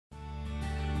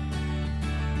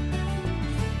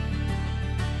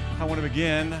I want to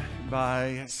begin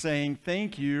by saying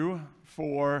thank you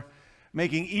for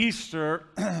making Easter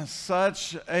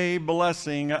such a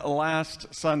blessing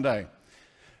last Sunday.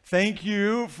 Thank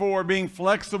you for being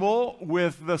flexible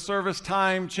with the service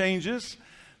time changes.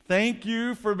 Thank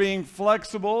you for being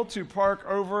flexible to park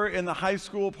over in the high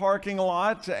school parking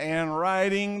lot and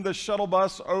riding the shuttle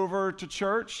bus over to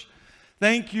church.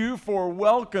 Thank you for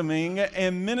welcoming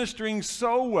and ministering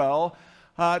so well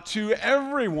to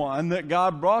everyone that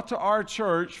God brought to our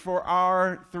church for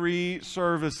our 3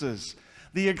 services.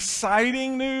 The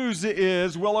exciting news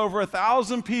is well over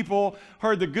 1,000 people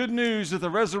heard the good news that the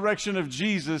resurrection of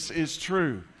Jesus is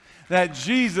true, that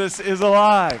Jesus is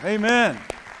alive. Amen.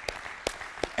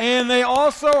 And they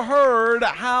also heard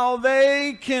how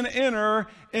they can enter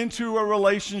into a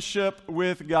relationship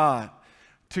with God.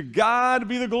 To God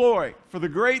be the glory for the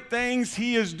great things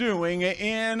He is doing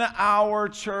in our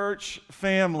church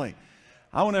family.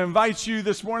 I want to invite you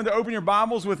this morning to open your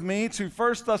Bibles with me to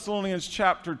 1 Thessalonians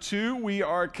chapter 2. We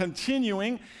are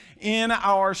continuing in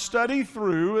our study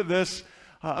through this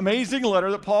amazing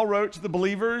letter that Paul wrote to the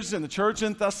believers in the church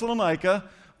in Thessalonica.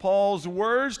 Paul's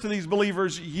words to these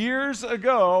believers years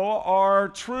ago are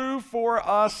true for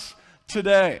us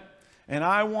today. And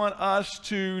I want us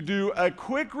to do a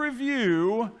quick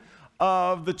review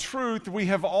of the truth we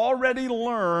have already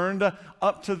learned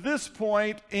up to this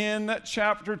point in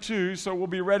chapter 2. So we'll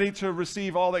be ready to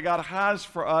receive all that God has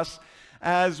for us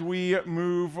as we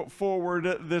move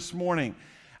forward this morning.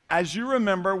 As you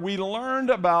remember, we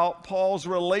learned about Paul's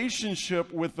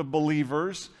relationship with the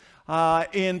believers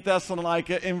in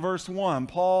Thessalonica in verse 1.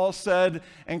 Paul said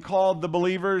and called the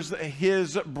believers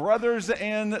his brothers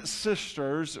and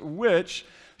sisters, which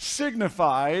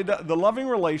signified the loving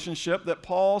relationship that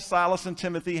Paul, Silas, and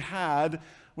Timothy had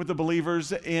with the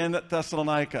believers in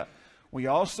Thessalonica. We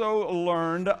also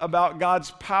learned about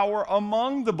God's power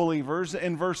among the believers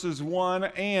in verses 1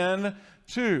 and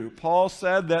 2. Paul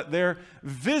said that their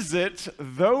visit,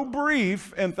 though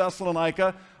brief in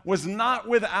Thessalonica, was not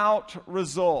without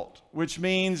result, which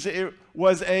means it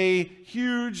was a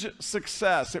huge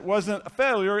success. It wasn't a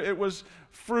failure, it was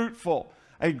fruitful.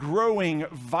 A growing,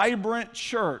 vibrant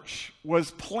church was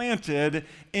planted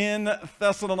in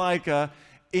Thessalonica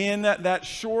in that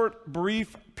short,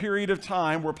 brief period of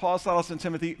time where Paul, Silas, and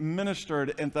Timothy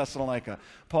ministered in Thessalonica.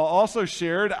 Paul also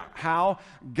shared how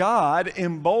God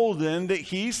emboldened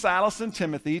he, Silas, and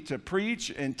Timothy to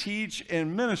preach and teach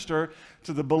and minister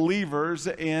to the believers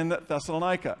in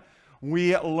Thessalonica.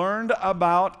 We learned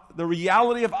about the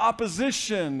reality of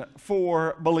opposition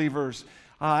for believers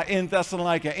in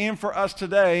Thessalonica. And for us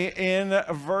today, in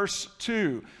verse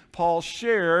 2, Paul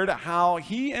shared how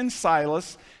he and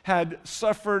Silas had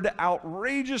suffered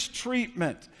outrageous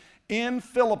treatment in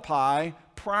Philippi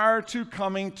prior to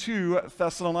coming to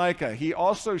Thessalonica. He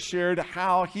also shared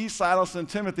how he, Silas, and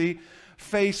Timothy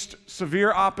faced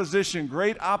severe opposition,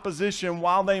 great opposition,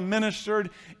 while they ministered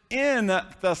in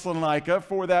Thessalonica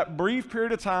for that brief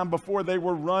period of time before they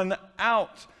were run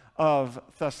out of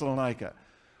Thessalonica.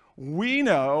 We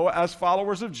know, as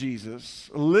followers of Jesus,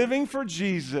 living for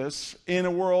Jesus in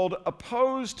a world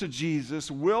opposed to Jesus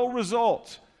will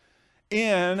result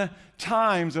in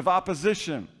times of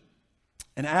opposition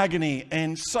and agony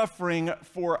and suffering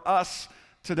for us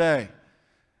today.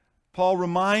 Paul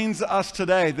reminds us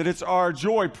today that it's our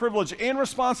joy, privilege, and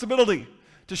responsibility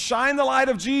to shine the light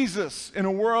of Jesus in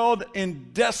a world in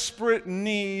desperate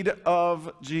need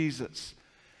of Jesus.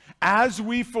 As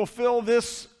we fulfill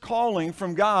this calling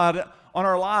from God on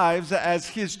our lives as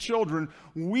His children,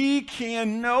 we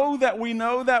can know that we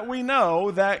know that we know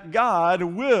that God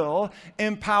will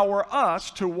empower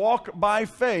us to walk by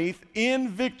faith in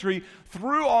victory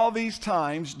through all these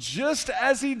times, just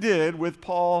as He did with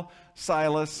Paul,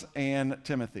 Silas, and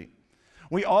Timothy.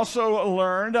 We also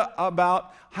learned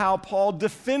about how Paul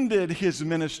defended his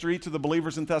ministry to the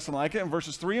believers in Thessalonica. In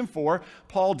verses 3 and 4,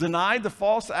 Paul denied the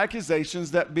false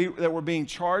accusations that were being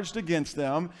charged against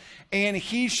them, and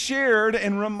he shared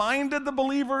and reminded the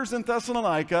believers in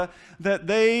Thessalonica that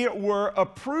they were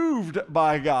approved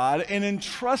by God and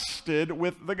entrusted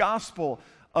with the gospel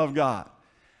of God.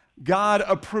 God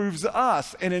approves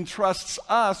us and entrusts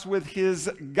us with His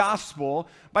gospel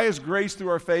by His grace through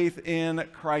our faith in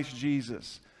Christ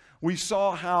Jesus. We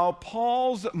saw how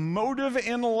Paul's motive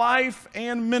in life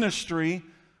and ministry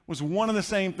was one and the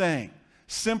same thing,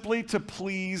 simply to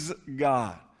please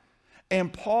God.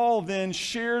 And Paul then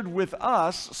shared with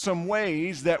us some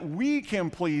ways that we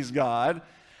can please God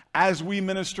as we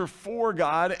minister for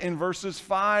God in verses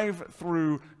 5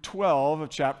 through 12 of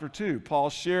chapter 2. Paul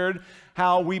shared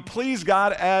how we please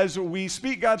God as we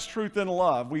speak God's truth in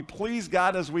love. We please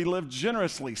God as we live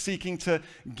generously, seeking to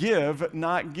give,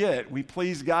 not get. We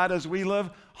please God as we live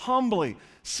humbly,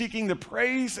 seeking the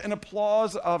praise and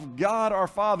applause of God our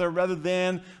Father rather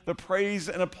than the praise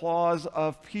and applause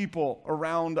of people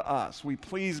around us. We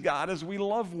please God as we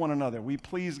love one another. We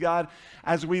please God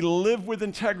as we live with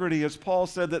integrity, as Paul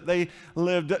said that they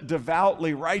lived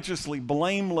devoutly, righteously,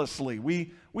 blamelessly.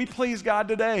 We please God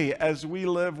today as we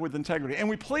live with integrity. And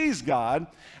we please God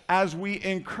as we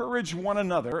encourage one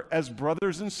another as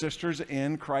brothers and sisters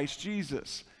in Christ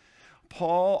Jesus.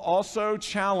 Paul also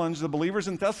challenged the believers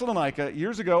in Thessalonica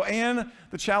years ago, and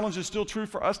the challenge is still true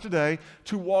for us today,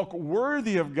 to walk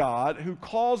worthy of God who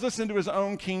calls us into his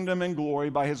own kingdom and glory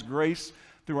by his grace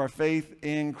through our faith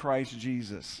in Christ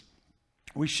Jesus.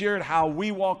 We shared how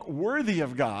we walk worthy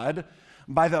of God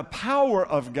by the power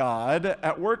of God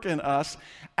at work in us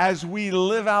as we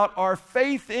live out our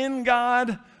faith in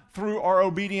God through our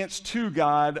obedience to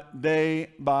God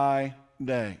day by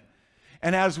day.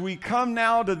 And as we come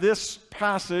now to this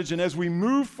passage and as we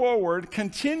move forward,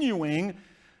 continuing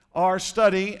our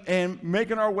study and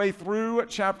making our way through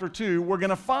chapter 2, we're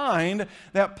going to find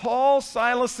that Paul,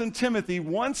 Silas, and Timothy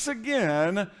once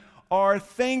again are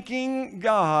thanking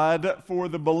God for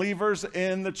the believers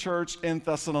in the church in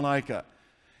Thessalonica.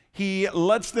 He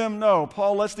lets them know,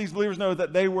 Paul lets these believers know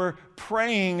that they were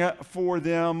praying for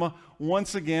them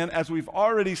once again, as we've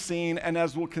already seen and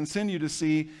as we'll continue to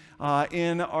see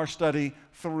in our study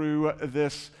through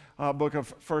this book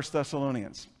of 1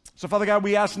 Thessalonians. So, Father God,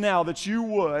 we ask now that you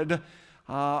would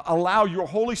allow your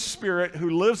Holy Spirit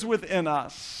who lives within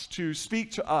us to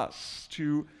speak to us,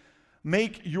 to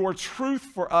make your truth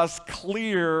for us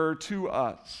clear to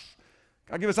us.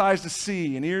 God, give us eyes to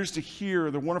see and ears to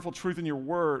hear the wonderful truth in your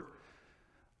word.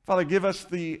 Father, give us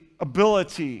the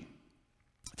ability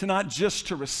to not just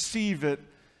to receive it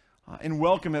and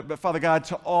welcome it, but Father God,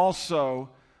 to also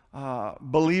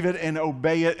believe it and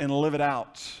obey it and live it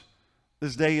out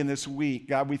this day and this week.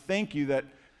 God, we thank you that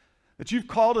you've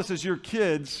called us as your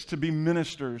kids to be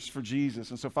ministers for Jesus.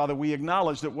 And so, Father, we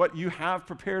acknowledge that what you have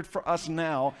prepared for us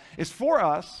now is for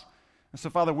us. And so,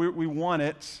 Father, we want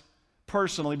it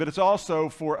personally, but it's also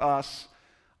for us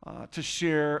to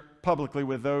share publicly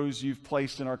with those you've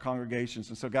placed in our congregations.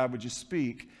 And so, God, would you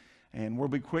speak, and we'll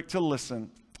be quick to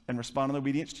listen and respond in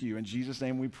obedience to you. In Jesus'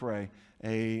 name we pray,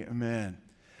 amen.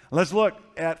 Let's look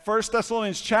at 1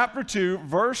 Thessalonians chapter 2,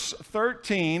 verse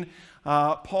 13.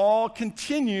 Paul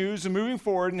continues moving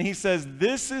forward, and he says,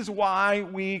 this is why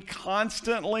we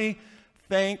constantly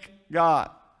thank God.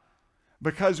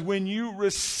 Because when you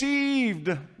received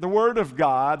the word of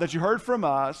God that you heard from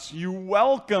us, you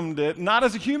welcomed it, not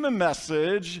as a human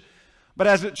message, but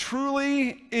as it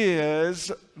truly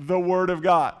is the word of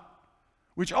God,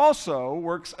 which also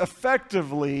works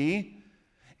effectively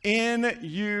in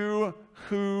you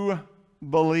who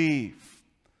believe.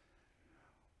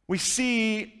 We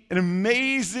see an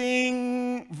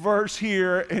amazing verse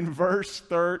here in verse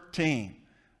 13.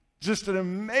 Just an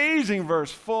amazing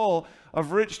verse full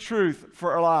of rich truth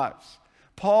for our lives.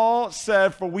 Paul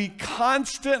said, for we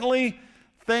constantly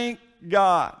thank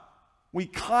God. We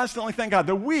constantly thank God.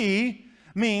 The we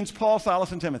means Paul,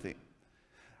 Silas, and Timothy.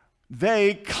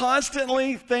 They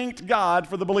constantly thanked God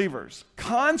for the believers.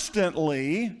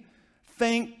 Constantly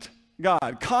thanked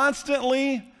God.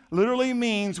 Constantly literally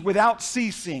means without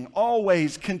ceasing,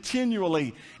 always,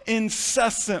 continually,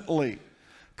 incessantly.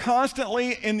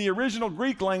 Constantly in the original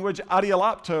Greek language,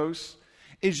 adialaptos,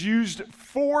 is used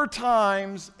 4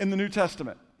 times in the New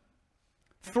Testament.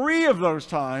 3 of those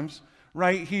times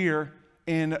right here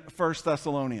in 1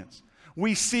 Thessalonians.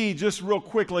 We see, just real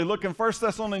quickly, look in 1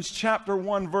 Thessalonians chapter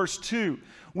 1, verse 2.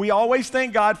 We always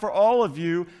thank God for all of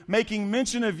you, making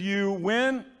mention of you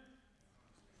when?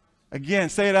 Again,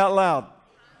 say it out loud.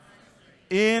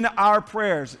 In our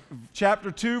prayers.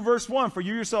 Chapter 2, verse 1. For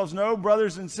you yourselves know,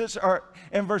 brothers and sisters, or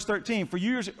in verse 13.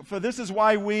 For this is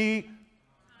why we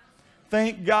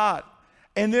thank God.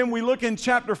 And then we look in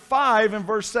chapter 5 and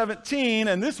verse 17,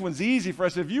 and this one's easy for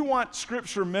us. If you want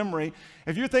scripture memory,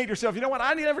 if you think to yourself, you know what,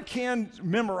 I never can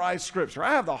memorize scripture.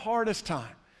 I have the hardest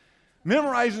time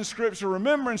memorizing scripture,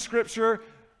 remembering scripture,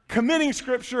 committing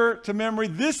scripture to memory.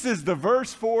 This is the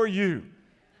verse for you.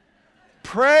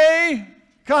 Pray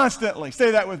constantly.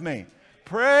 Say that with me.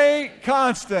 Pray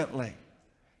constantly.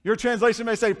 Your translation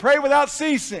may say, pray without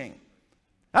ceasing.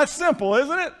 That's simple,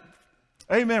 isn't it?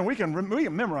 Amen. We can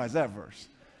memorize that verse.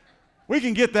 We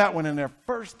can get that one in there.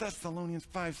 1 Thessalonians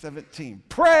 5:17.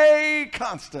 Pray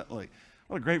constantly.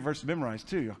 What a great verse to memorize,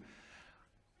 too.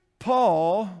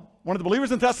 Paul wanted the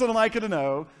believers in Thessalonica to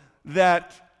know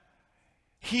that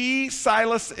he,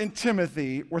 Silas, and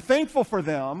Timothy were thankful for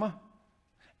them,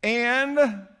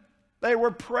 and they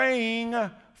were praying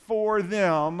for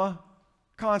them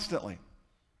constantly.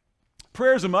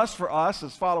 Prayer is a must for us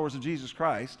as followers of Jesus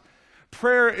Christ.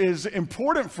 Prayer is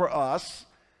important for us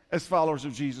as followers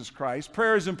of Jesus Christ.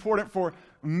 Prayer is important for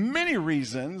many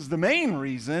reasons. The main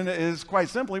reason is quite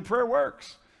simply prayer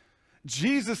works.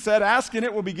 Jesus said, ask and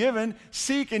it will be given,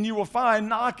 seek and you will find,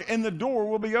 knock and the door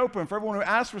will be open. For everyone who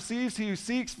asks receives, he who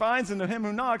seeks finds, and to him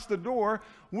who knocks the door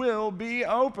will be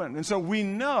open. And so we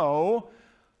know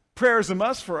prayer is a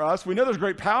must for us. We know there's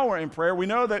great power in prayer. We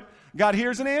know that God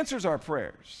hears and answers our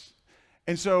prayers.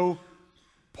 And so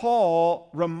Paul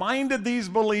reminded these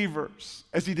believers,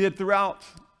 as he did throughout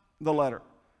the letter,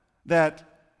 that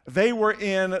they were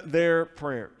in their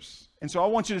prayers. And so I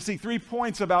want you to see 3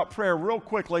 points about prayer real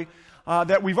quickly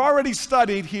that we've already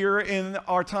studied here in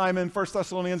our time in 1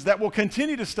 Thessalonians, that we'll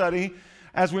continue to study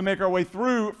as we make our way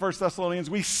through 1 Thessalonians.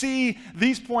 We see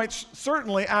these points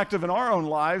certainly active in our own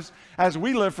lives as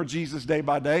we live for Jesus day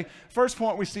by day. First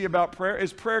point we see about prayer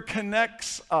is prayer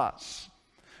connects us.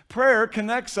 Prayer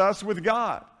connects us with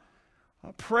God.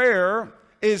 Prayer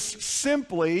is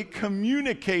simply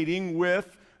communicating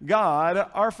with God,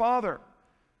 our Father.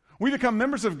 We become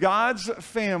members of God's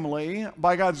family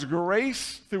by God's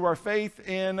grace through our faith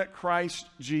in Christ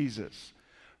Jesus.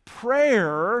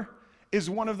 Prayer is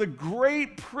one of the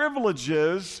great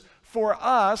privileges for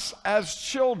us as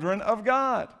children of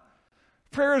God.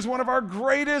 Prayer is one of our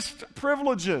greatest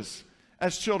privileges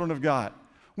as children of God.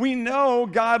 We know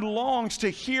God longs to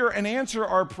hear and answer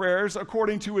our prayers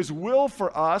according to His will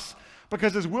for us,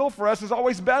 because His will for us is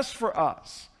always best for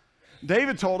us.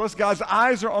 David told us God's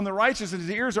eyes are on the righteous and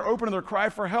His ears are open to their cry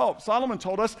for help. Solomon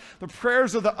told us the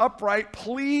prayers of the upright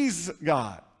please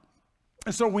God.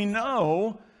 And so we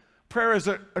know prayer is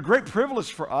a great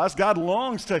privilege for us. God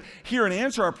longs to hear and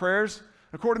answer our prayers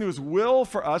according to His will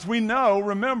for us. We know,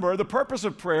 remember, the purpose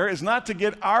of prayer is not to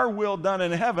get our will done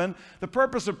in heaven. The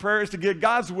purpose of prayer is to get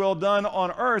God's will done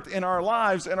on earth in our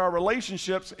lives, in our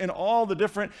relationships, in all the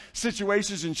different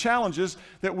situations and challenges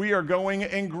that we are going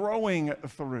and growing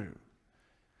through.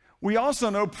 We also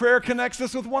know prayer connects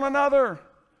us with one another.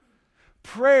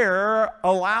 Prayer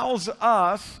allows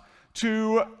us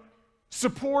to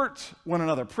support one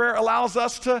another. Prayer allows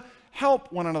us to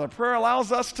help one another. Prayer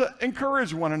allows us to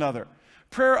encourage one another.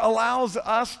 Prayer allows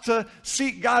us to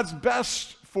seek God's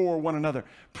best for one another.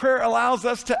 Prayer allows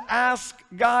us to ask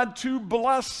God to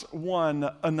bless one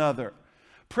another.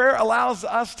 Prayer allows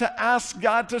us to ask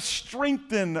God to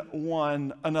strengthen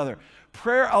one another.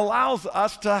 Prayer allows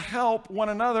us to help one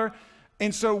another,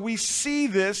 and so we see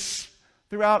this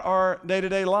throughout our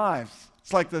day-to-day lives.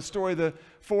 It's like the story of the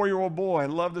 4-year-old boy. I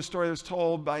love the story that was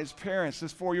told by his parents.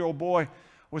 This 4-year-old boy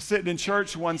was sitting in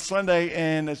church one Sunday,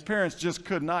 and his parents just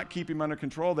could not keep him under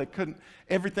control. They couldn't.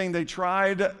 Everything they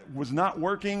tried was not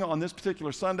working on this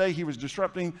particular Sunday. He was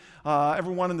disrupting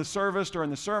everyone in the service during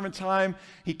the sermon time.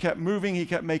 He kept moving. He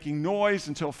kept making noise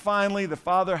until finally the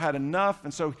father had enough,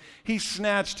 and so he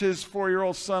snatched his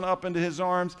 4-year-old son up into his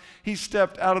arms. He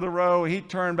stepped out of the row. He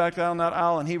turned back down that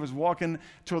aisle, and he was walking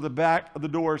to the back of the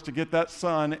doors to get that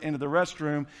son into the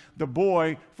restroom. The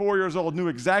boy, 4 years old, knew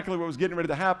exactly what was getting ready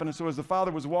to happen, and so as the father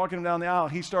was walking him down the aisle,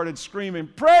 he started screaming,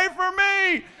 "Pray for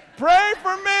me! Pray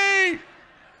for me!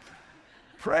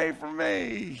 Pray for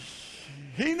me!"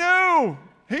 He knew.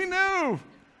 He knew.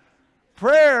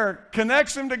 Prayer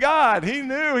connects him to God. He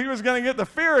knew he was going to get the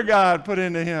fear of God put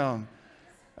into him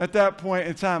at that point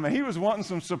in time. And he was wanting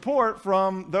some support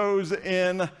from those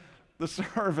in the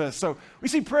service. So we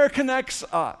see prayer connects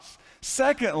us.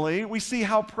 Secondly, we see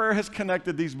how prayer has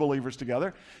connected these believers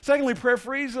together. Secondly, prayer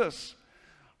frees us.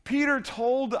 Peter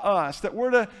told us that we're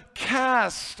to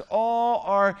cast all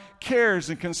our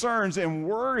cares and concerns and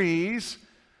worries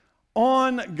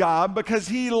on God because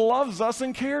He loves us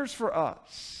and cares for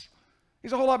us.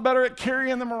 He's a whole lot better at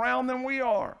carrying them around than we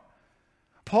are.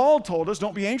 Paul told us,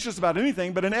 don't be anxious about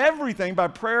anything, but in everything, by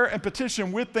prayer and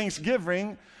petition with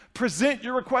thanksgiving, present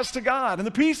your requests to God. And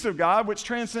the peace of God, which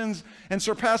transcends and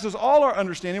surpasses all our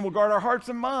understanding, will guard our hearts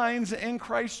and minds in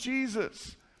Christ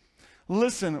Jesus.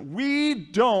 Listen, we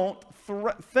don't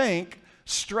think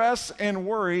stress and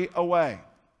worry away.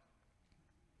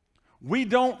 We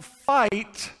don't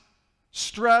fight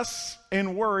stress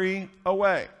and worry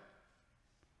away.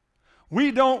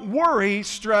 We don't worry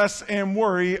stress and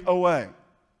worry away.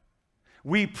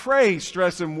 We pray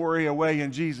stress and worry away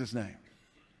in Jesus' name.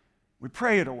 We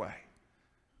pray it away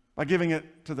by giving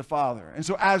it to the Father. And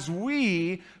so as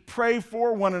we pray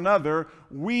for one another,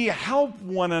 we help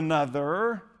one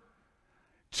another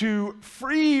to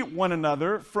free one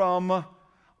another from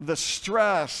the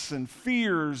stress and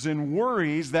fears and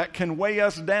worries that can weigh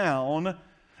us down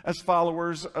as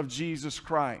followers of Jesus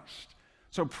Christ.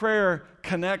 So prayer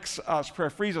connects us, prayer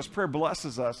frees us, prayer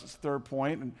blesses us. It's the third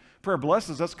point. And prayer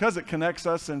blesses us because it connects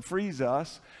us and frees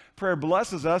us. Prayer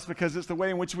blesses us because it's the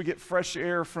way in which we get fresh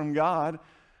air from God.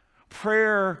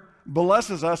 Prayer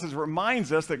blesses us as it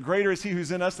reminds us that greater is he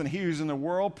who's in us than he who's in the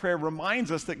world. Prayer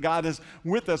reminds us that God is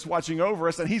with us, watching over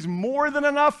us, and he's more than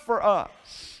enough for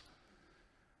us.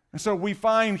 And so we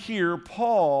find here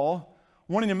Paul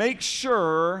wanting to make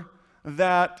sure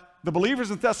that the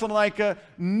believers in Thessalonica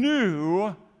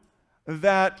knew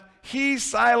that he,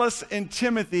 Silas, and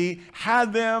Timothy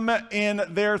had them in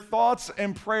their thoughts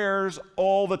and prayers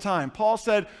all the time. Paul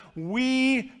said,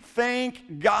 "We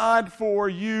thank God for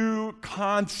you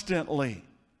constantly."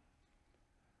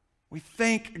 We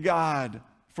thank God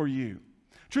for you.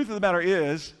 Truth of the matter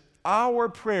is, our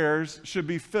prayers should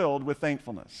be filled with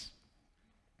thankfulness.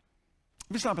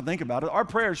 If you stop and think about it, our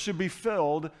prayers should be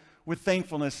filled with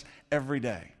thankfulness every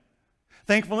day.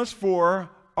 Thankfulness for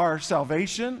our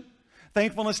salvation,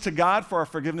 thankfulness to God for our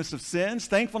forgiveness of sins,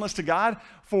 thankfulness to God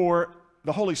for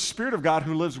the Holy Spirit of God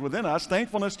who lives within us,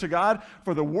 thankfulness to God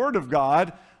for the Word of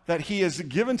God that he has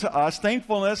given to us,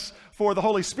 thankfulness for the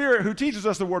Holy Spirit who teaches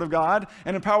us the Word of God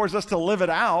and empowers us to live it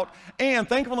out, and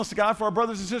thankfulness to God for our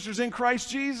brothers and sisters in Christ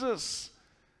Jesus.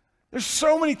 There's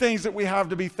so many things that we have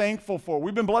to be thankful for.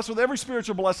 We've been blessed with every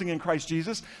spiritual blessing in Christ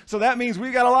Jesus, so that means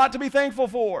we've got a lot to be thankful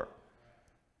for.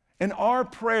 And our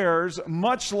prayers,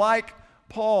 much like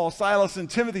Paul, Silas, and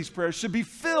Timothy's prayers, should be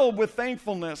filled with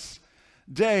thankfulness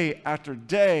day after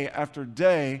day after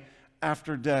day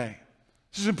after day.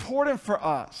 This is important for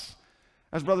us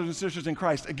as brothers and sisters in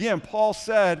Christ. Again, Paul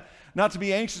said not to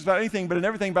be anxious about anything, but in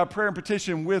everything by prayer and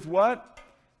petition with what?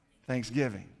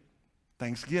 Thanksgiving.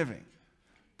 Thanksgiving.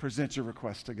 Present your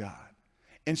request to God.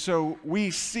 And so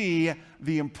we see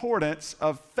the importance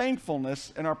of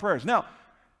thankfulness in our prayers. Now,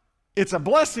 it's a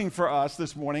blessing for us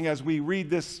this morning as we read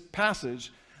this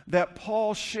passage that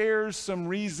Paul shares some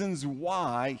reasons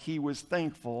why he was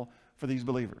thankful for these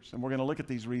believers. And we're going to look at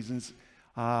these reasons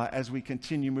as we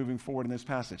continue moving forward in this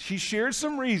passage. He shares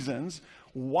some reasons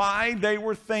why they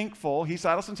were thankful. He,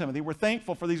 Silas, and Timothy were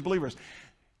thankful for these believers.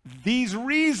 These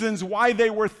reasons why they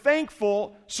were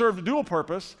thankful served a dual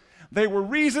purpose. They were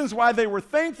reasons why they were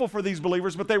thankful for these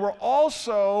believers, but they were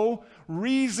also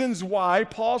reasons why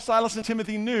Paul, Silas, and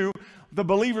Timothy knew the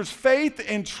believers' faith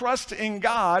and trust in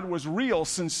God was real,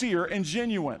 sincere, and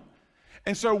genuine.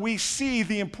 And so we see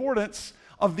the importance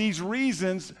of these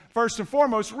reasons, first and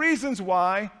foremost, reasons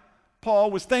why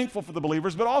Paul was thankful for the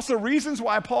believers, but also reasons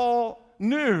why Paul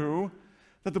knew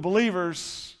that the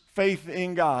believers' faith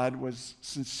in God was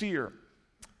sincere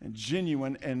and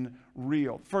genuine and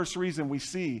real. First reason we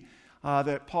see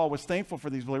that Paul was thankful for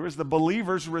these believers, the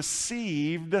believers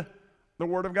received the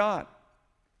Word of God.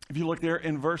 If you look there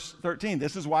in verse 13,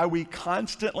 this is why we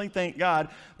constantly thank God,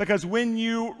 because when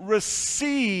you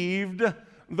received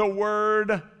the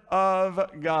Word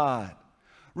of God.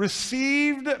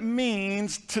 Received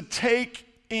means to take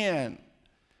in.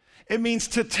 It means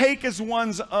to take as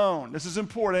one's own. This is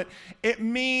important. It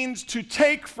means to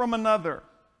take from another.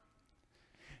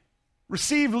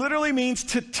 Receive literally means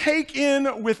to take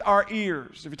in with our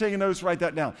ears. If you're taking notes, write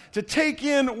that down. To take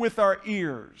in with our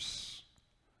ears.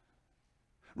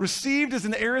 Received is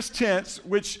an aorist tense,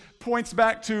 which points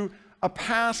back to a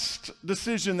past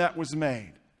decision that was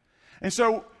made. And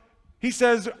so he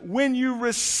says, when you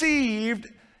received,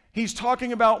 he's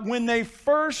talking about when they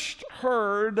first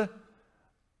heard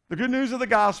the good news of the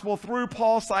gospel through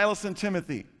Paul, Silas, and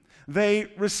Timothy.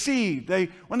 They received.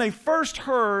 When they first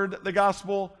heard the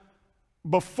gospel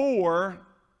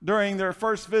during their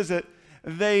first visit,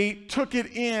 they took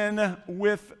it in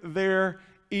with their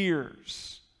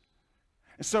ears.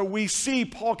 And so we see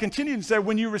Paul continued and said,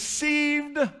 when you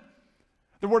received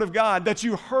the Word of God, that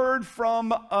you heard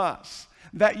from us.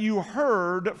 That you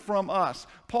heard from us.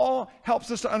 Paul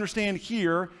helps us to understand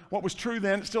here what was true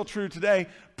then, it's still true today.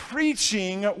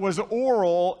 Preaching was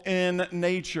oral in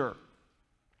nature.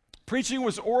 Preaching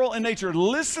was oral in nature.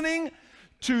 Listening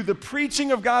to the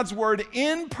preaching of God's Word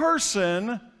in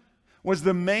person was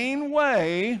the main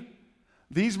way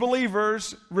these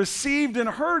believers received and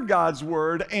heard God's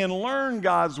Word and learned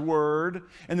God's Word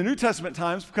in the New Testament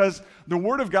times, because the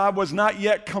Word of God was not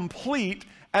yet complete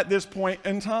at this point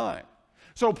in time.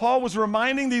 So Paul was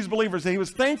reminding these believers that he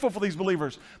was thankful for these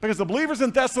believers because the believers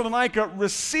in Thessalonica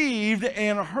received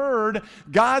and heard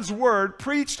God's Word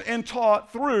preached and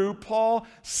taught through Paul,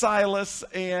 Silas,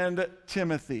 and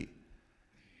Timothy.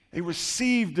 They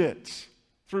received it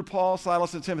through Paul,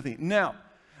 Silas, and Timothy. Now,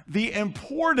 the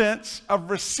importance of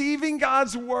receiving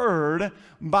God's word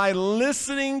by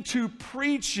listening to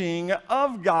preaching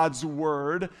of God's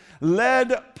word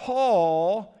led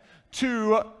Paul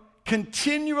to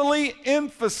continually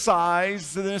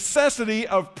emphasize the necessity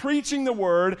of preaching the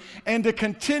word and to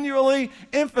continually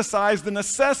emphasize the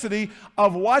necessity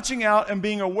of watching out and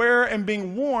being aware and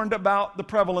being warned about the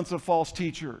prevalence of false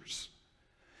teachers.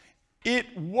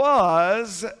 It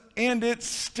was, and it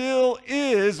still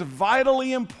is,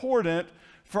 vitally important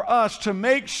for us to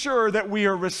make sure that we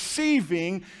are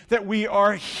receiving, that we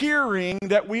are hearing,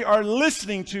 that we are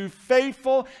listening to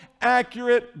faithful,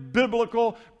 accurate,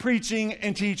 biblical preaching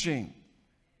and teaching.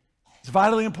 It's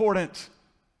vitally important.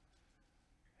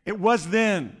 It was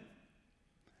then,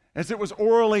 as it was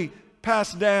orally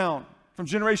passed down from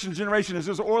generation to generation, as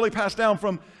it was orally passed down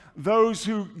from those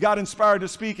who got inspired to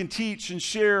speak and teach and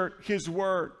share His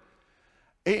word.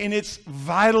 And it's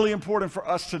vitally important for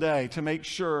us today to make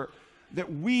sure that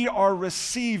we are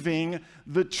receiving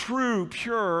the true,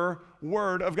 pure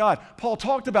word of God. Paul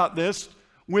talked about this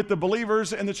with the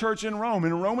believers in the church in Rome.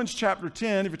 In Romans chapter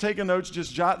 10, if you're taking notes,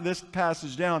 just jot this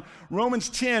passage down. Romans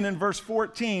 10 and verse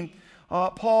 14,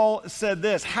 Paul said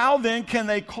this, "How then can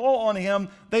they call on him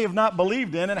they have not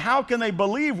believed in? And how can they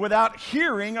believe without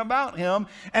hearing about him?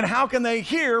 And how can they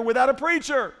hear without a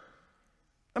preacher?"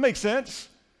 That makes sense.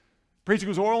 Preaching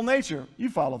was oral in nature. You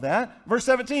follow that. Verse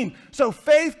 17, "So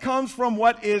faith comes from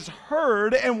what is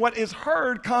heard, and what is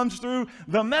heard comes through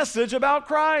the message about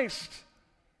Christ."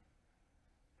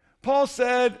 Paul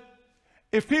said,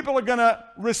 if people are going to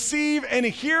receive and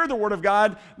hear the word of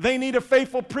God, they need a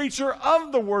faithful preacher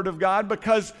of the word of God,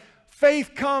 because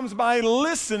faith comes by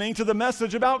listening to the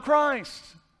message about Christ.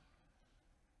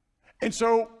 And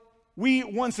so we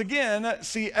once again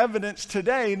see evidence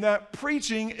today that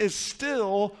preaching is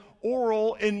still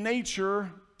oral in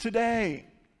nature today.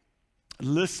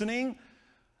 Listening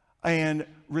and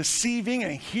receiving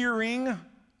and hearing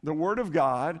the word of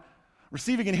God,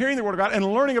 receiving and hearing the word of God, and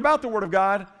learning about the word of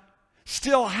God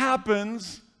still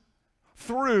happens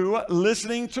through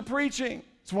listening to preaching.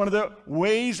 It's one of the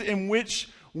ways in which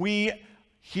we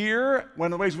hear, one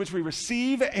of the ways in which we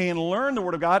receive and learn the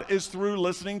word of God is through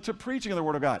listening to preaching of the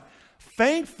word of God.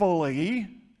 Thankfully,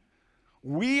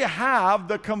 we have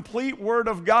the complete word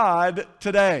of God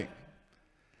today.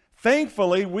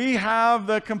 Thankfully, we have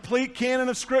the complete canon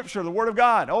of Scripture, the word of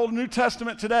God, Old and New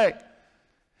Testament today.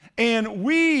 And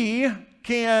we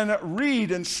can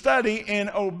read and study and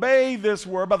obey this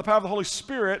word by the power of the Holy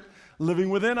Spirit living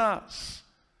within us.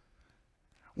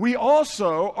 We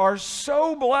also are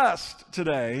so blessed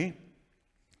today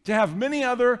to have many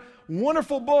other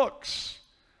wonderful books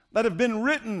that have been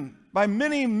written by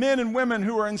many men and women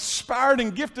who are inspired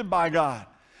and gifted by God,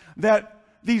 that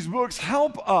these books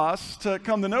help us to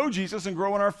come to know Jesus and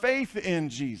grow in our faith in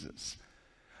Jesus.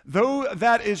 Though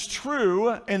that is true,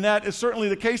 and that is certainly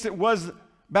the case, it was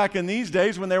back in these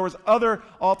days when there was other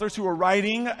authors who were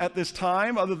writing at this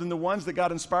time other than the ones that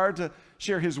got inspired to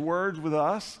share His words with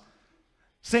us.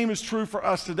 Same is true for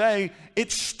us today.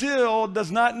 It still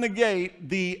does not negate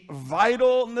the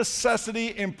vital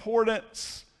necessity,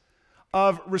 importance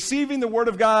of receiving the word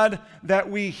of God that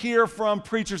we hear from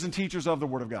preachers and teachers of the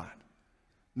word of God.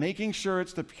 Making sure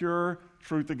it's the pure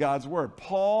truth of God's word.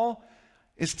 Paul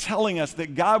is telling us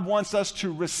that God wants us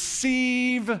to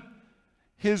receive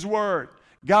His word.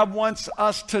 God wants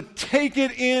us to take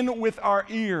it in with our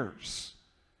ears.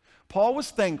 Paul was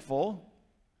thankful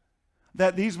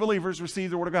that these believers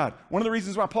received the word of God. One of the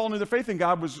reasons why Paul knew their faith in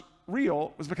God was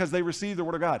real was because they received the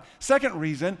word of God. Second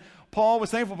reason, Paul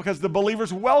was thankful because the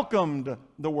believers welcomed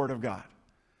the word of God.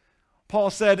 Paul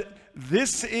said,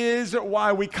 this is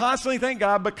why we constantly thank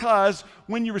God, because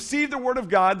when you received the word of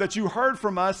God that you heard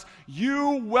from us,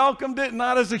 you welcomed it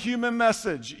not as a human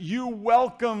message. You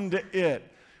welcomed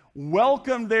it.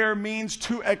 Welcome there means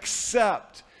to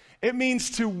accept. It means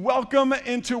to welcome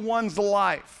into one's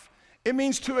life. It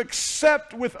means to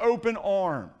accept with open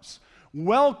arms.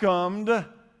 Welcomed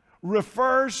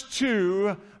refers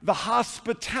to the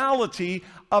hospitality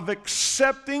of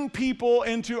accepting people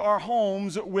into our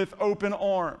homes with open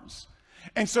arms.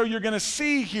 And so you're going to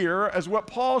see here, as what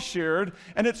Paul shared,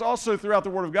 and it's also throughout the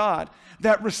Word of God,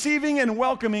 that receiving and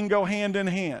welcoming go hand in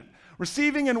hand.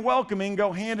 Receiving and welcoming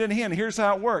go hand in hand. Here's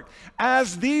how it worked.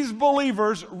 As these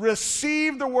believers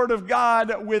received the Word of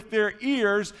God with their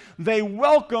ears, they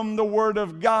welcomed the Word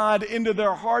of God into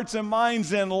their hearts and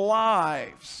minds and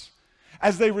lives.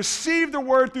 As they received the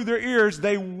Word through their ears,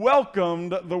 they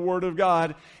welcomed the Word of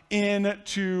God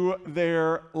into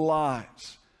their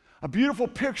lives. A beautiful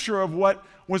picture of what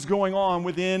was going on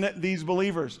within these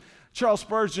believers. Charles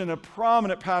Spurgeon, a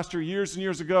prominent pastor years and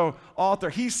years ago, author,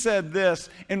 he said this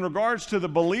in regards to the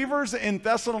believers in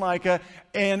Thessalonica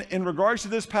and in regards to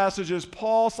this passage as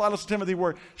Paul, Silas, and Timothy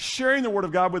were sharing the word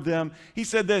of God with them. He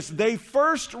said this, they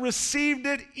first received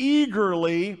it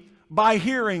eagerly by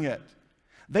hearing it.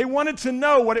 They wanted to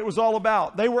know what it was all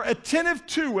about. They were attentive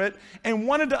to it and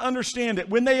wanted to understand it.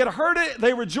 When they had heard it,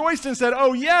 they rejoiced and said,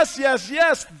 oh, yes, yes,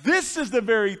 yes, this is the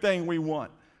very thing we want.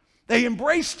 They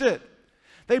embraced it.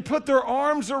 They put their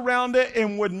arms around it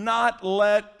and would not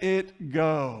let it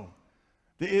go.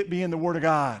 It being the Word of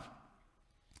God,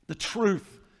 the truth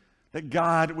that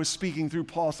God was speaking through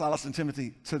Paul, Silas, and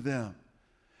Timothy to them.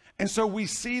 And so we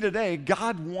see today,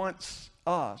 God wants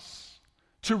us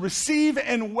to receive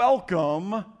and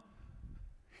welcome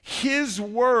His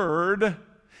Word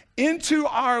into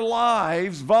our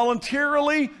lives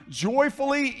voluntarily,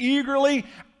 joyfully, eagerly,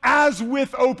 as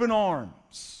with open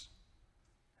arms.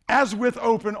 As with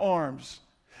open arms.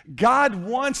 God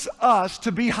wants us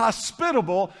to be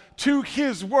hospitable to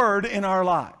His Word in our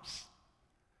lives.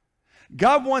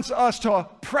 God wants us to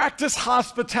practice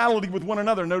hospitality with one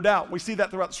another, no doubt. We see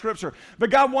that throughout the Scripture. But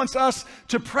God wants us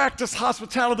to practice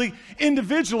hospitality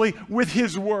individually with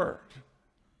His Word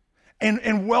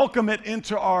and welcome it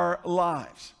into our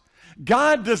lives.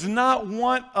 God does not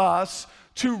want us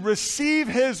to receive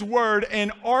His Word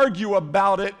and argue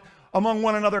about it among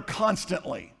one another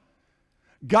constantly.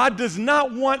 God does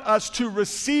not want us to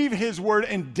receive His Word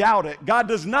and doubt it. God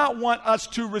does not want us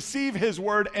to receive His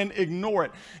Word and ignore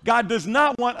it. God does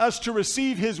not want us to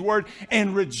receive His Word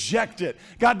and reject it.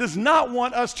 God does not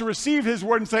want us to receive His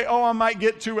Word and say, oh, I might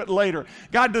get to it later.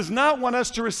 God does not want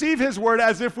us to receive His Word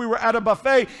as if we were at a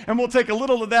buffet and we'll take a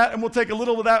little of that and we'll take a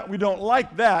little of that. We don't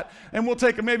like that. And we'll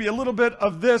take maybe a little bit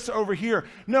of this over here.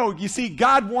 No, you see,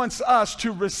 God wants us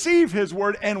to receive His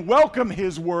Word and welcome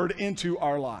His Word into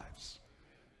our lives.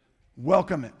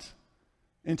 Welcome it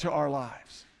into our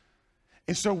lives.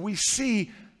 And so we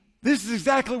see this is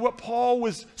exactly what Paul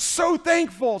was so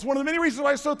thankful. It's one of the many reasons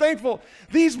why he's so thankful.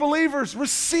 These believers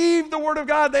received the Word of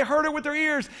God. They heard it with their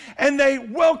ears, and they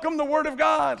welcomed the Word of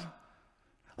God.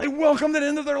 They welcomed it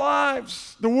into their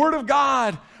lives. The Word of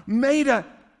God made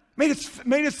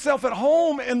itself at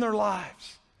home in their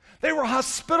lives. They were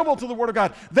hospitable to the Word of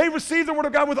God. They received the Word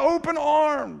of God with open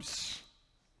arms.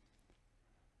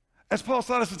 As Paul,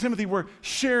 Silas, and Timothy were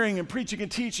sharing and preaching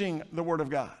and teaching the Word of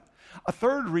God. A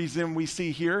third reason we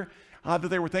see here that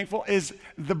they were thankful is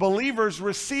the believers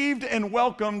received and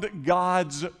welcomed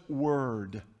God's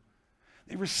Word.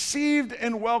 They received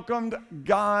and welcomed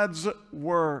God's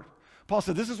Word. Paul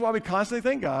said, this is why we constantly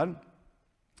thank God,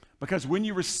 because when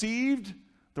you received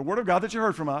the Word of God that you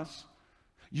heard from us,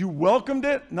 you welcomed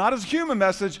it, not as a human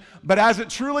message, but as it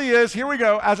truly is, here we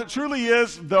go, as it truly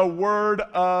is the Word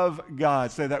of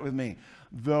God. Say that with me.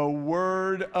 The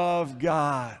Word of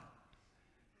God.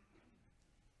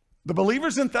 The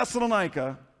believers in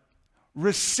Thessalonica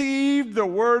received the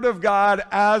Word of God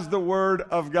as the Word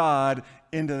of God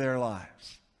into their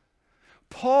lives.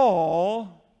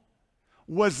 Paul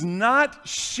was not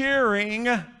sharing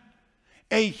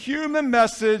a human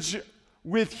message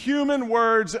with human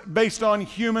words based on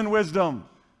human wisdom.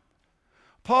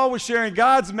 Paul was sharing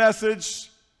God's message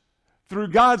through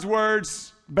God's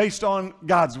words based on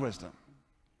God's wisdom.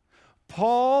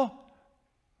 Paul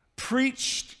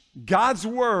preached God's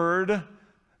word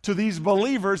to these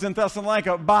believers in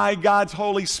Thessalonica by God's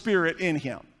Holy Spirit in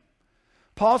him.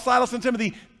 Paul, Silas, and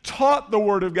Timothy taught the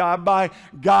Word of God by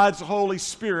God's Holy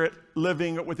Spirit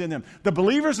living within them. The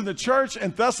believers in the church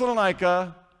in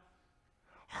Thessalonica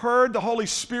heard the Holy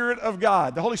Spirit of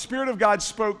God. The Holy Spirit of God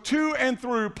spoke to and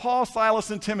through Paul,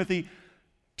 Silas, and Timothy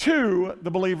to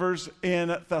the believers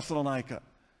in Thessalonica.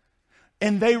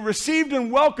 And they received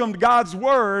and welcomed God's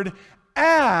Word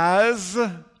as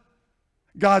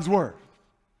God's Word.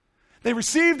 They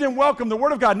received and welcomed the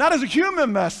Word of God, not as a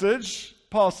human message,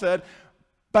 Paul said,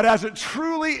 but as it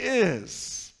truly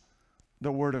is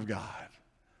the Word of God.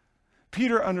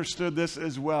 Peter understood this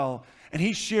as well. And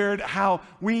he shared how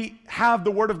we have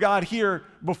the Word of God here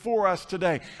before us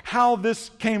today, how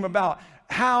this came about,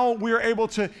 how we are able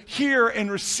to hear and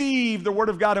receive the Word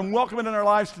of God and welcome it in our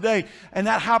lives today. And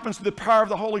that happens through the power of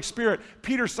the Holy Spirit.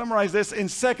 Peter summarized this in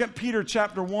 2 Peter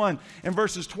chapter 1 and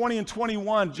verses 20 and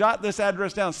 21. Jot this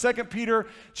address down. 2 Peter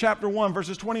chapter 1,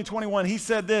 verses 20 and 21. He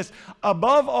said this,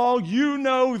 above all, you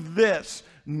know this,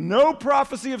 no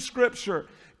prophecy of Scripture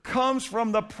comes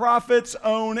from the prophet's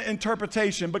own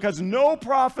interpretation, because no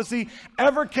prophecy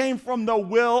ever came from the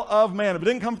will of man. If it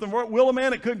didn't come from the will of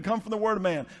man, it couldn't come from the word of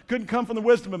man. It couldn't come from the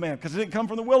wisdom of man, because it didn't come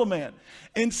from the will of man.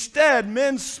 Instead,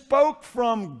 men spoke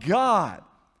from God.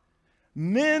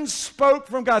 Men spoke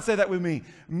from God. Say that with me.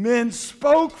 Men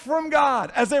spoke from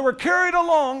God as they were carried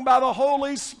along by the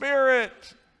Holy Spirit.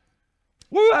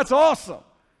 Woo, that's awesome.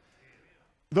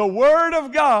 The Word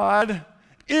of God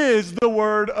is the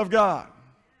Word of God.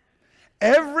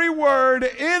 Every word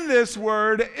in this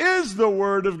Word is the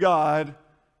Word of God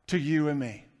to you and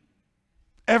me.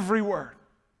 Every word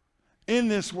in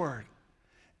this Word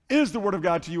is the Word of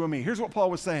God to you and me. Here's what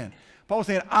Paul was saying. Paul was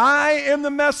saying, I am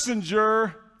the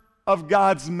messenger of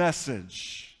God's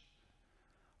message.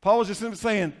 Paul was just simply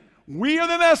saying, we are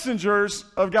the messengers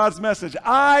of God's message.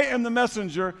 I am the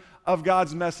messenger of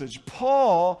God's message.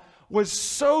 Paul was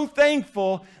so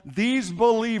thankful these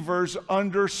believers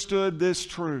understood this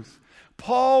truth.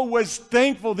 Paul was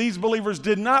thankful these believers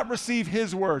did not receive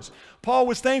his words. Paul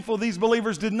was thankful these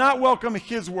believers did not welcome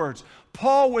his words.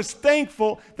 Paul was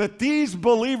thankful that these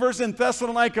believers in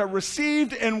Thessalonica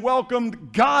received and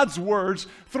welcomed God's words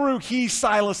through he,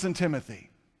 Silas, and Timothy.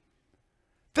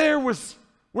 There was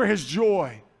where his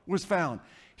joy was found.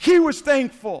 He was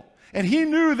thankful, and he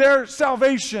knew their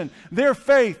salvation, their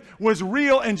faith was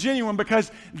real and genuine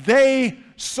because they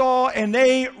saw and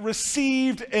they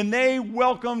received and they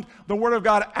welcomed the Word of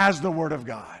God as the Word of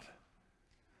God.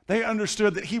 They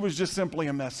understood that he was just simply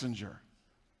a messenger,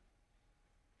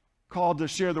 called to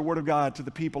share the Word of God to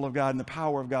the people of God and the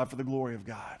power of God for the glory of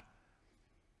God.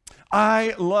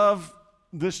 I love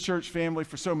this church family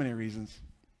for so many reasons.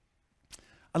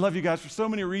 I love you guys for so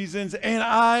many reasons, and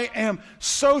I am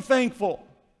so thankful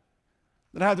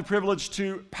that I have the privilege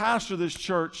to pastor this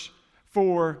church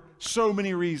for so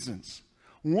many reasons.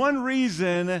 One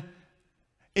reason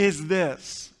is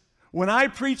this. When I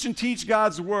preach and teach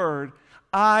God's Word,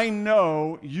 I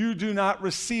know you do not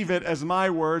receive it as my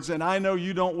words, and I know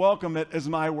you don't welcome it as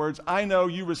my words. I know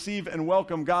you receive and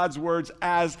welcome God's words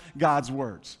as God's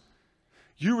words.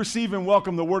 You receive and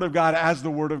welcome the Word of God as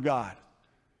the Word of God.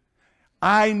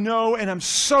 I know, and I'm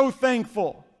so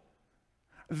thankful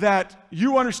that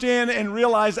you understand and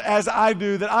realize, as I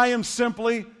do, that I am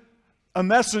simply a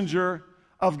messenger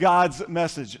of God's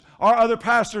message. Our other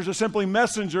pastors are simply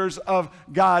messengers of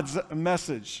God's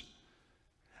message.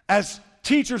 As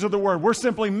teachers of the Word, we're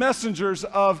simply messengers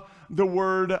of the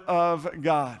Word of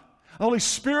God. The Holy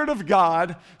Spirit of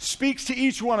God speaks to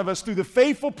each one of us through the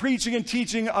faithful preaching and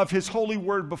teaching of His holy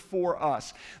Word before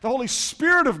us. The Holy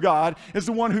Spirit of God is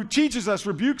the one who teaches us,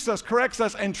 rebukes us, corrects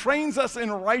us, and trains us in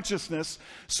righteousness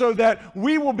so that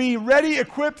we will be ready,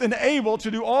 equipped, and able to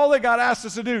do all that God asks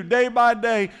us to do day by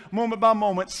day, moment by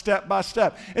moment, step by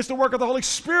step. It's the work of the Holy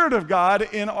Spirit of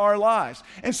God in our lives.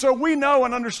 And so we know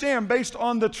and understand, based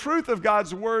on the truth of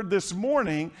God's Word this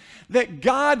morning, that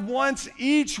God wants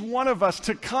each one of us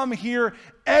to come here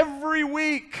every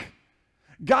week.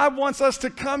 God wants us to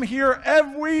come here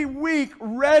every week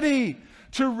ready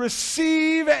to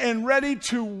receive and ready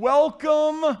to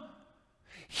welcome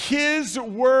His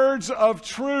words of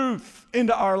truth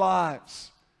into our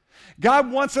lives.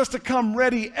 God wants us to come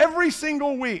ready every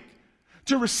single week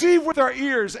to receive with our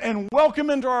ears and welcome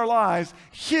into our lives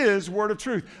His word of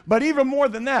truth. But even more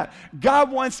than that,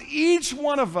 God wants each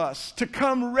one of us to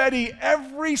come ready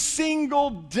every single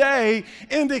day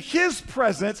into His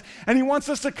presence, and He wants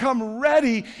us to come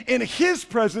ready in His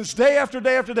presence day after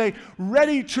day after day,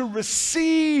 ready to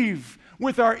receive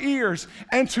with our ears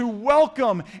and to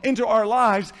welcome into our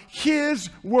lives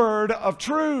His word of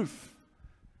truth.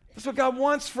 That's what God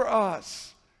wants for us.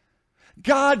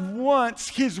 God wants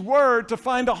His Word to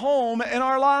find a home in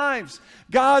our lives.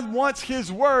 God wants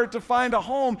His Word to find a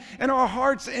home in our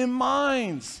hearts and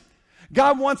minds.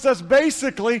 God wants us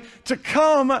basically to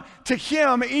come to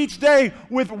Him each day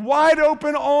with wide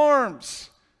open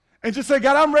arms and just say,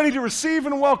 God, I'm ready to receive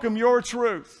and welcome your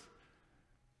truth.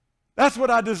 That's what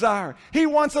I desire. He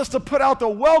wants us to put out the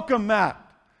welcome mat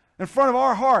in front of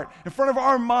our heart, in front of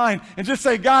our mind, and just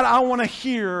say, God, I want to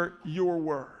hear your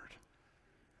word.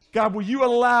 God, will you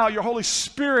allow your Holy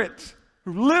Spirit,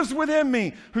 who lives within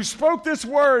me, who spoke this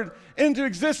word into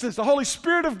existence, the Holy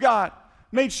Spirit of God,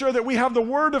 made sure that we have the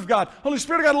Word of God. Holy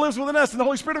Spirit of God lives within us, and the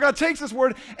Holy Spirit of God takes this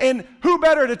word, and who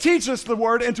better to teach us the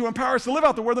word and to empower us to live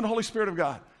out the word than the Holy Spirit of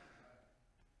God,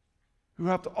 who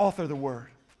helped to author the word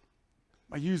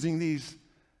by using these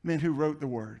men who wrote the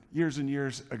word years and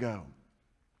years ago.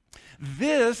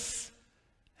 This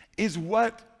is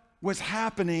what was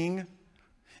happening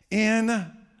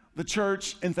in the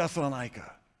church in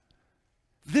Thessalonica.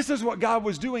 This is what God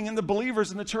was doing in the believers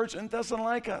in the church in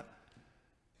Thessalonica.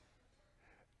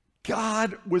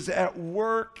 God was at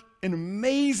work in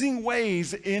amazing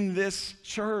ways in this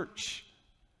church.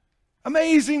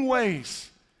 Amazing ways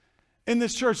in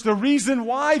this church. The reason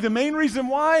why, the main reason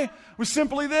why, was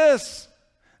simply this.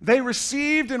 They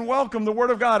received and welcomed the Word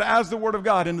of God as the Word of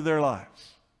God into their lives.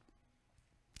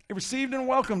 They received and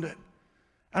welcomed it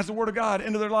as the Word of God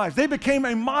into their lives. They became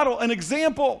a model, an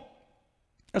example,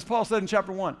 as Paul said in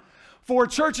chapter 1, for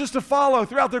churches to follow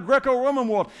throughout the Greco-Roman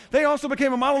world. They also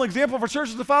became a model example for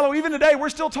churches to follow even today. We're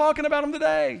still talking about them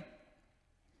today.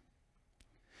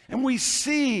 And we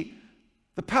see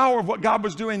the power of what God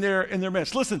was doing there in their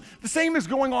midst. Listen, the same is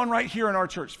going on right here in our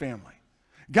church family.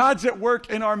 God's at work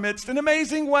in our midst in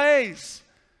amazing ways.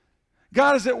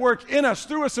 God is at work in us,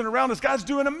 through us, and around us. God's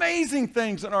doing amazing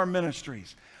things in our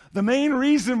ministries. The main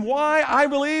reason why, I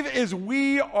believe, is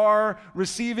we are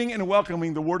receiving and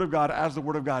welcoming the Word of God as the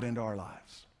Word of God into our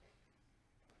lives.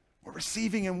 We're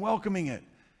receiving and welcoming it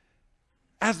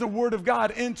as the Word of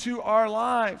God into our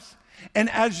lives. And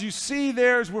as you see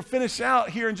there, as we'll finish out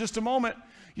here in just a moment,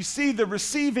 you see the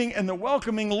receiving and the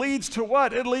welcoming leads to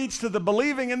what? It leads to the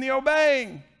believing and the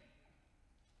obeying.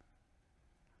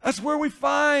 That's where we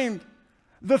find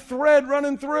the thread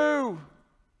running through.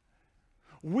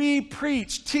 We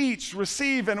preach, teach,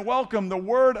 receive, and welcome the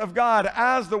Word of God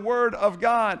as the Word of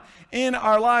God in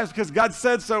our lives because God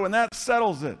said so, and that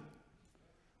settles it.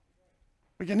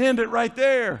 We can end it right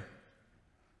there.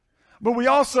 But we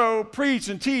also preach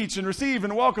and teach and receive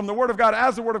and welcome the Word of God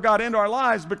as the Word of God into our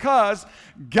lives because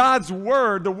God's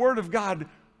Word, the Word of God,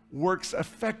 works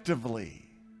effectively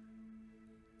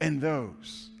in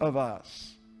those of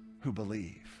us who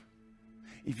believe.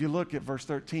 If you look at verse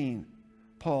 13,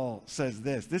 Paul says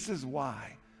this. This is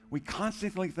why we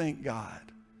constantly thank God.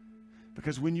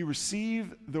 Because when you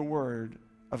receive the Word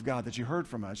of God that you heard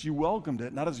from us, you welcomed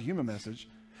it, not as a human message,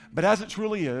 but as it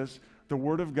truly is, the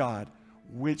Word of God,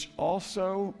 which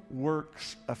also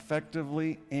works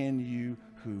effectively in you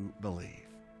who believe.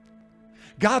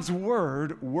 God's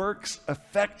Word works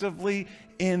effectively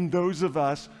in those of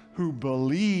us who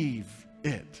believe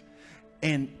it.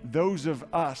 And those of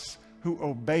us who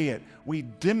obey it. We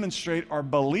demonstrate our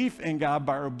belief in God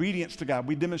by our obedience to God.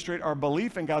 We demonstrate our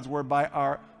belief in God's Word by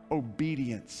our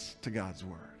obedience to God's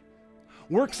Word.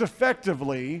 Works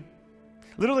effectively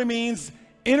literally means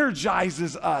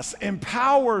energizes us,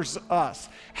 empowers us,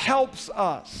 helps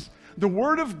us. The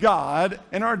Word of God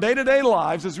in our day-to-day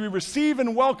lives, as we receive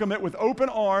and welcome it with open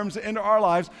arms into our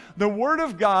lives, the Word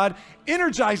of God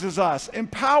energizes us,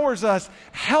 empowers us,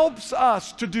 helps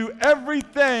us to do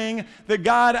everything that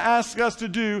God asks us to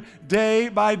do day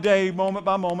by day, moment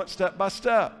by moment, step by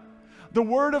step. The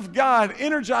Word of God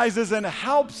energizes and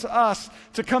helps us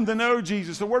to come to know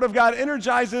Jesus. The Word of God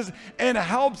energizes and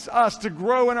helps us to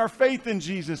grow in our faith in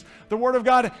Jesus. The Word of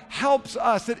God helps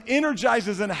us. It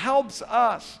energizes and helps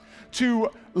us to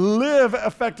live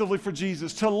effectively for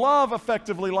Jesus, to love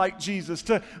effectively like Jesus,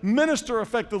 to minister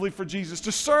effectively for Jesus,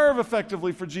 to serve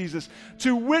effectively for Jesus,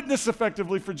 to witness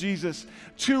effectively for Jesus,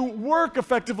 to work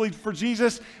effectively for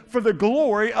Jesus for the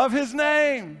glory of His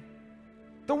name.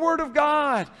 The Word of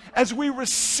God, as we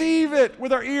receive it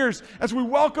with our ears, as we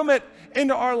welcome it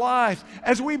into our lives,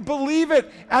 as we believe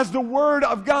it as the Word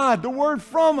of God, the Word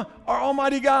from our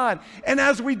Almighty God, and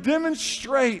as we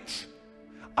demonstrate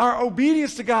our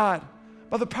obedience to God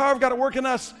by the power of God at work in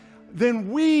us, then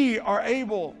we are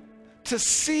able to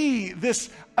see this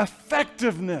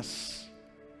effectiveness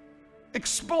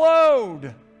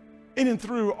explode in and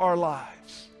through our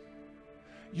lives.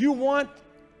 You want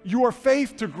your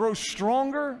faith to grow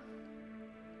stronger?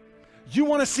 You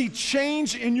want to see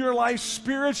change in your life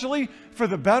spiritually for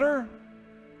the better?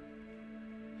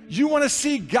 You want to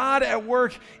see God at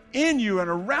work in you and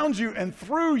around you and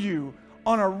through you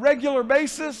on a regular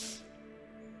basis?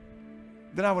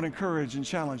 Then I would encourage and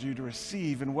challenge you to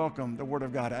receive and welcome the Word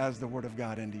of God as the Word of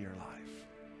God into your life.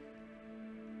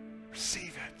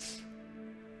 Receive it.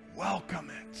 Welcome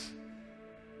it.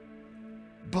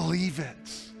 Believe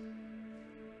it.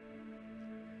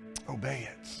 Obey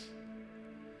it.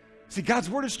 See, God's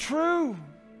Word is true.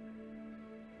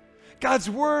 God's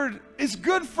Word is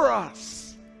good for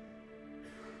us.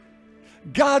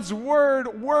 God's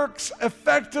Word works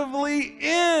effectively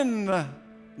in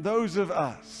those of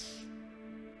us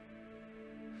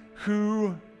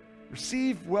who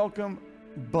receive, welcome,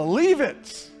 believe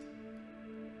it,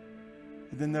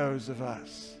 and then those of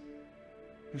us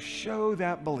who show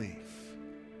that belief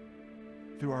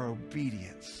through our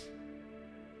obedience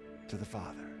to the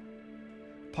Father.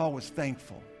 Paul was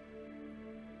thankful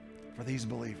for these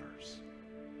believers.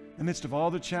 In the midst of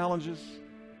all the challenges,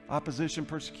 opposition,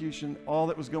 persecution, all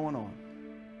that was going on,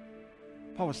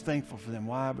 Paul was thankful for them.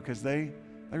 Why? Because they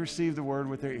received the Word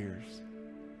with their ears.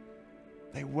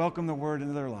 They welcomed the Word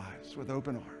into their lives with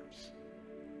open arms.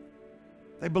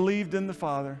 They believed in the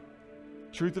Father,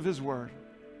 truth of His Word.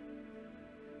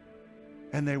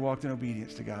 And they walked in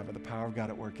obedience to God by the power of God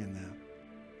at work in them.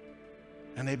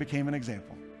 And they became an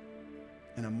example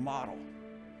and a model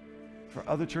for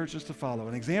other churches to follow.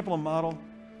 An example and model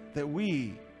that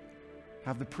we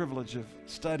have the privilege of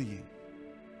studying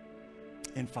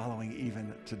and following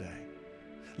even today.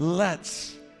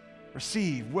 Let's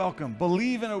receive, welcome,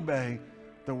 believe, and obey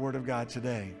the Word of God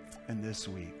today and this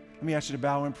week. Let me ask you to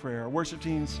bow in prayer. Our worship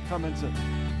teams come into